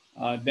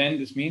 then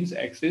this means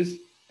X is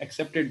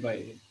accepted by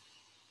A.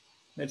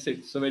 That's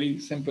it. So very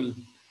simple.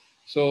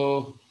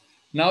 So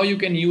now you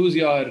can use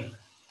your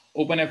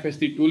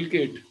OpenFST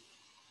toolkit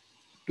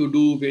to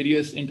do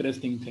various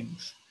interesting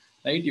things,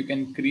 right? You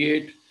can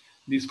create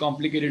these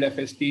complicated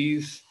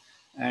FSTs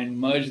and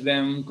merge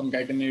them,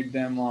 concatenate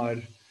them, or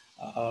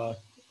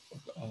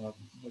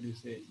what do you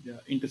say? Yeah,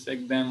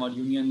 intersect them or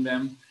union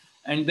them,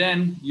 and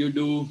then you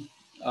do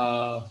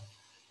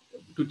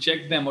to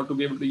check them or to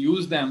be able to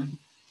use them.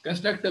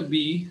 Construct a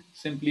B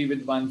simply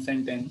with one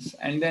sentence,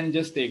 and then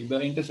just take the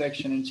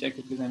intersection and check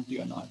if it is empty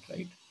or not,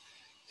 right?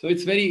 So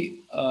it's very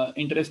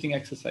interesting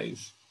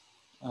exercise.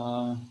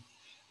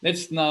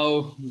 Let's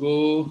now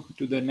go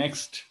to the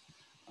next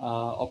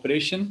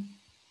operation.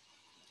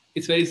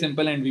 It's very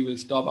simple and we will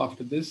stop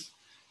after this.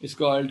 It's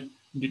called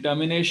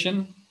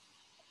determination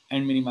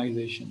and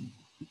minimization.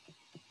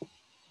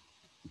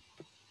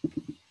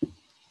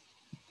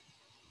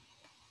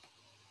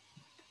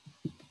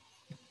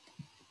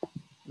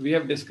 We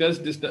have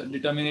discussed this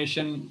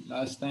determination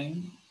last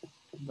time,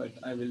 but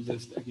I will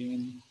just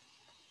again.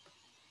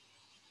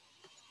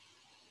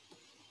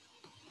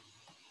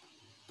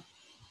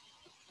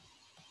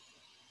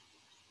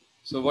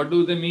 So what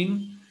do they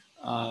mean?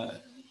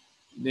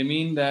 They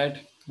mean that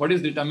what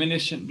is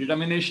determination?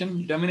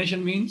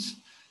 Determination means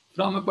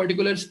from a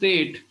particular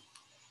state,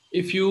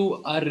 if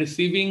you are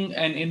receiving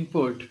an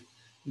input,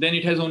 then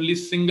it has only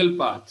single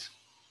path,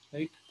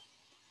 right?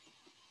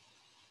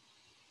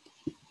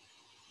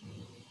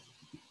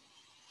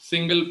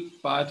 Single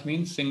path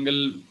means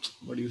single,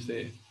 what do you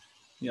say?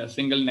 Yeah,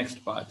 single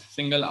next path,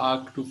 single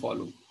arc to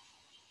follow.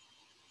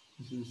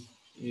 This is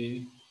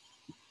A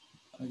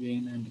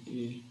again and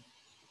A.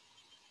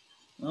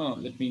 Oh,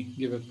 let me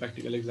give a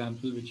practical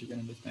example which you can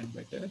understand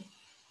better.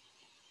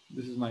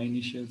 This is my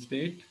initial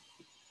state.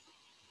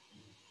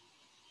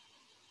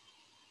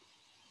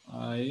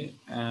 I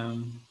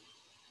am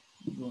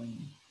going,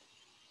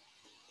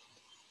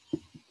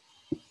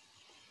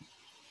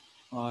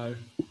 or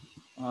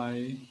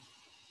I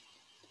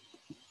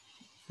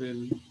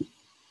will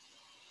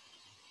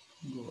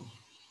go.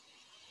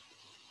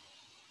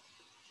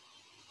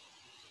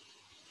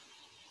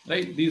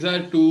 Right? These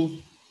are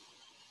two.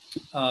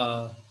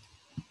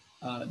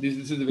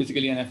 This is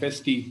basically an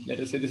FST. Let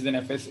us say this is an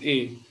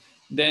FSA.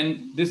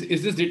 Then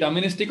is this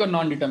deterministic or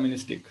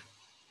non-deterministic?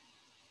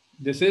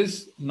 This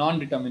is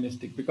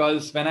non-deterministic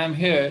because when I'm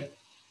here,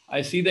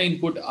 I see the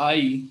input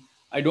I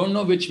don't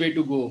know which way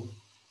to go.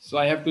 So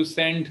I have to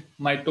send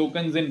my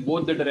tokens in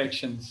both the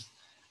directions.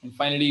 And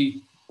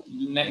finally,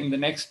 in the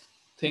next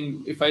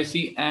thing, if I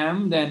see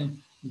am,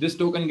 then this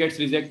token gets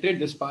rejected,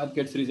 this path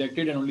gets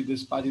rejected, and only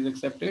this path is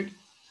accepted.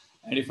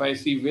 And if I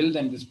see will,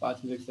 then this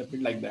path is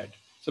accepted, like that.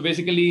 So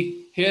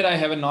basically, here I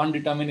have a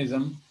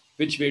non-determinism,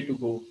 which way to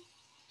go.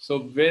 So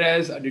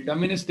whereas a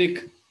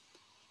deterministic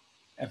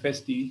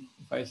FST,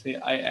 if I say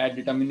I add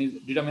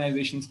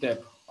determinization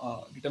step,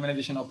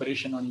 determinization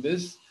operation on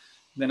this,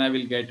 then I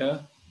will get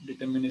a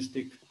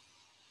deterministic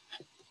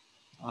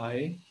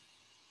I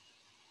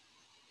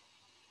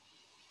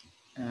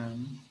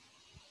am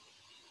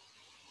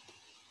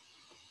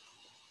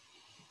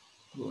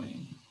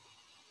going,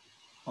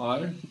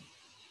 or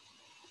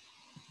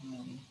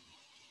I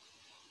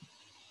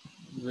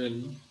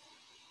will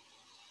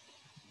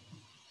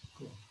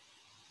go,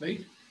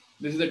 right?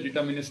 This is a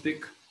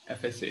deterministic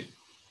FSA.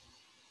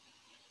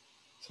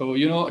 So,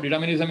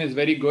 determinism is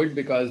very good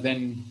because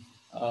then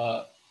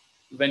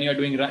when you're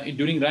doing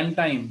during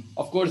runtime,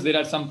 of course, there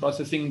are some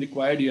processing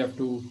required. You have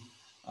to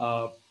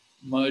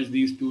merge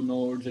these two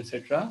nodes,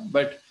 etc.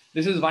 But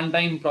this is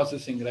one-time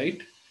processing,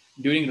 right?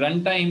 During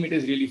runtime, it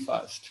is really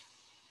fast,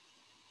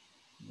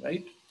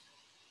 right?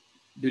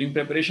 During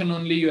preparation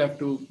only, you have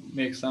to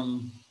make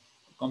some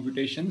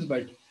computations,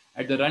 but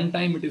at the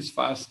runtime, it is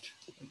fast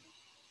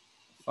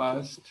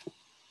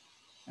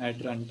at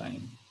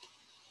runtime.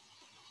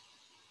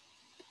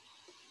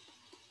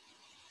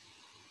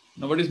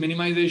 Now, what is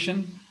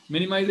minimization?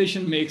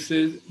 Minimization makes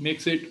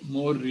it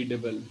more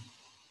readable.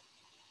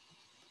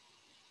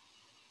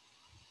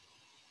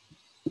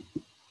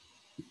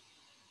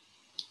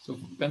 So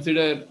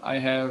consider I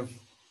have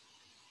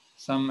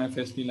some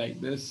FST like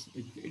this.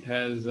 It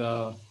has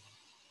a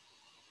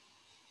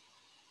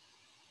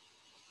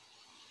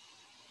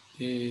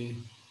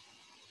beginning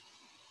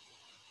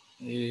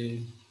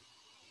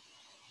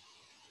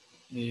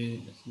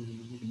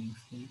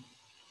state.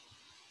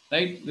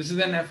 Right? This is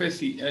an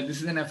FSC.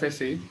 This is an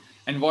FSA.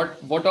 And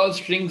what all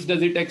strings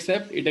does it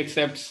accept? It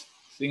accepts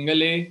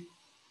single A,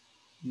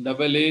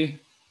 double A,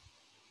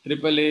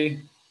 triple A,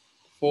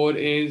 4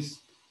 A's,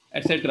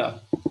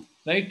 etc.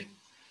 Right?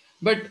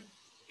 But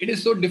it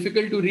is so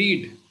difficult to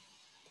read.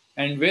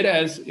 And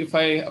whereas if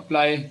I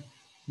apply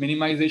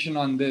minimization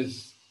on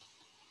this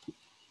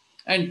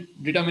and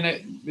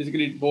determine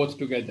basically both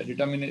together,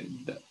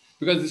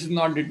 because this is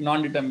not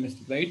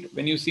non-deterministic, right?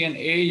 When you see an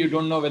A, you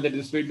don't know whether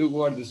this way to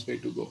go or this way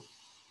to go,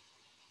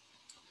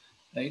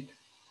 right?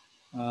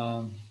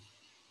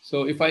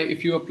 So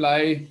if you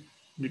apply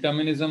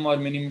determinism or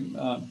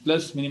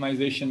plus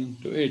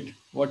minimization to it,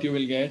 what you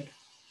will get?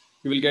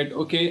 You will get,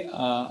 okay,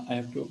 I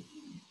have to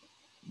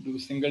do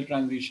single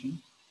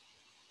transition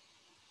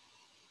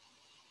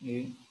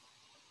A,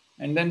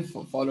 and then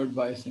followed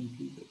by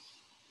simply this.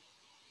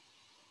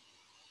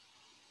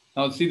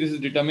 Now see, this is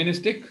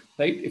deterministic,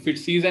 right? If it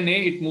sees an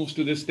A, it moves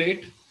to this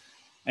state.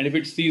 And if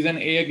it sees an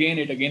A again,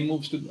 it again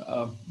moves to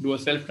do a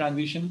self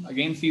transition.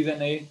 Again sees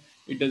an A,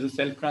 it does a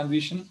self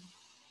transition,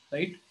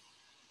 right?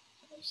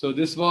 So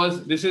this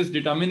is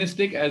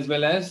deterministic as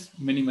well as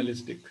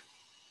minimalistic.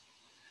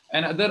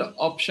 Another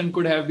option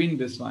could have been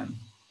this one.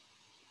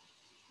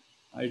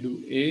 I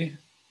do A.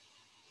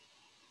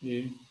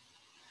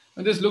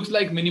 Now this looks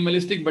like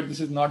minimalistic, but this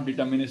is not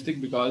deterministic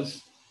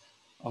because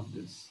of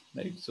this,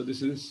 right? So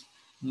this is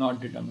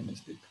not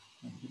deterministic.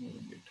 I'm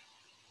removing it.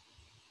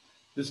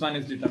 This one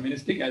is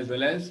deterministic as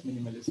well as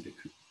minimalistic.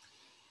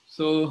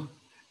 So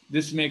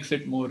this makes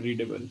it more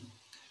readable.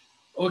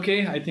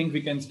 Okay, I think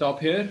we can stop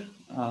here.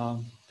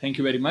 Thank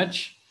you very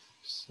much.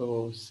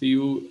 So see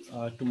you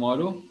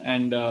tomorrow.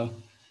 And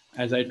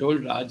as I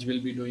told, Raj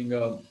will be doing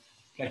a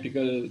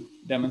practical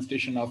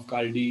demonstration of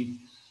Kaldi,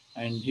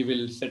 and he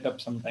will set up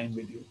some time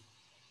with you.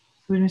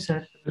 Excuse me,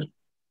 sir.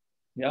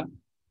 Yeah.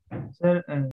 Sir,